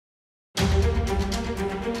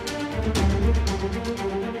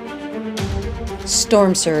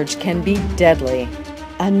Storm surge can be deadly.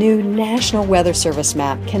 A new National Weather Service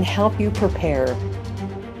map can help you prepare.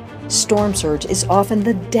 Storm surge is often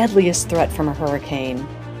the deadliest threat from a hurricane.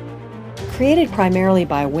 Created primarily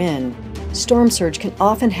by wind, storm surge can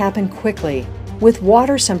often happen quickly, with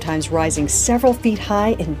water sometimes rising several feet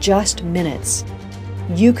high in just minutes.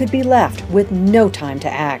 You could be left with no time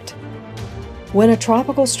to act. When a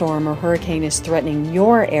tropical storm or hurricane is threatening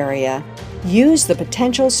your area, use the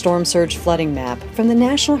potential storm surge flooding map from the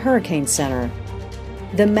National Hurricane Center.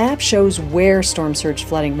 The map shows where storm surge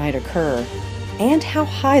flooding might occur and how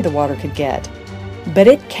high the water could get, but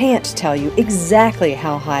it can't tell you exactly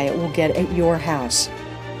how high it will get at your house.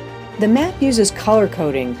 The map uses color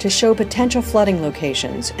coding to show potential flooding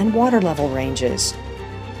locations and water level ranges.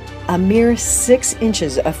 A mere 6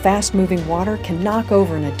 inches of fast-moving water can knock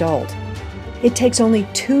over an adult. It takes only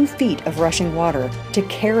 2 feet of rushing water to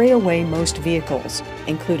carry away most vehicles,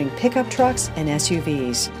 including pickup trucks and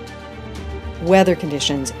SUVs. Weather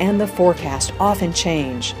conditions and the forecast often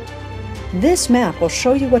change. This map will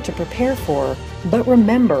show you what to prepare for, but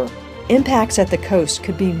remember, impacts at the coast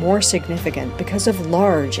could be more significant because of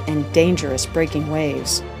large and dangerous breaking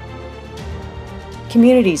waves.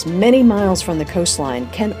 Communities many miles from the coastline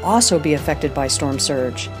can also be affected by storm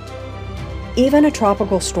surge. Even a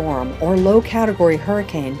tropical storm or low-category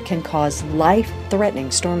hurricane can cause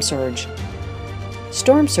life-threatening storm surge.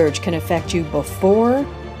 Storm surge can affect you before,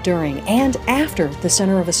 during, and after the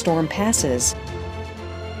center of a storm passes.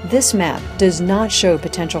 This map does not show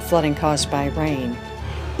potential flooding caused by rain.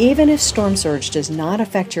 Even if storm surge does not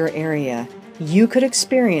affect your area, you could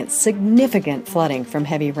experience significant flooding from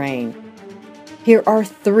heavy rain. Here are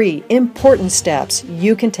 3 important steps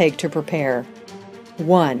you can take to prepare.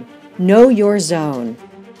 1. Know your zone.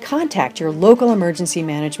 Contact your local emergency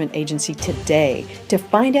management agency today to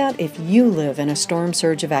find out if you live in a storm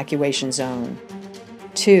surge evacuation zone.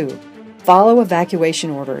 2. Follow evacuation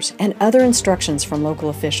orders and other instructions from local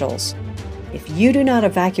officials. If you do not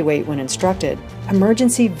evacuate when instructed,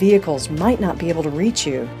 emergency vehicles might not be able to reach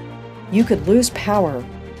you. You could lose power,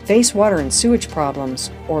 face water and sewage problems,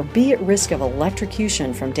 or be at risk of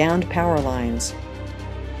electrocution from downed power lines.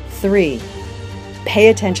 3. Pay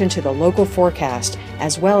attention to the local forecast,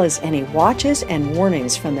 as well as any watches and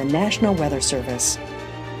warnings from the National Weather Service.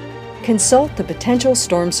 Consult the potential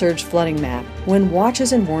storm surge flooding map when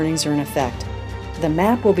watches and warnings are in effect. The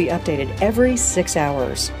map will be updated every 6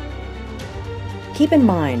 hours. Keep in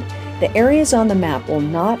mind, the areas on the map will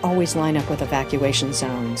not always line up with evacuation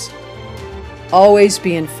zones. Always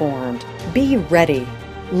be informed. Be ready.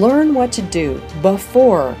 Learn what to do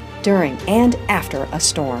before, during, and after a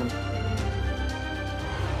storm.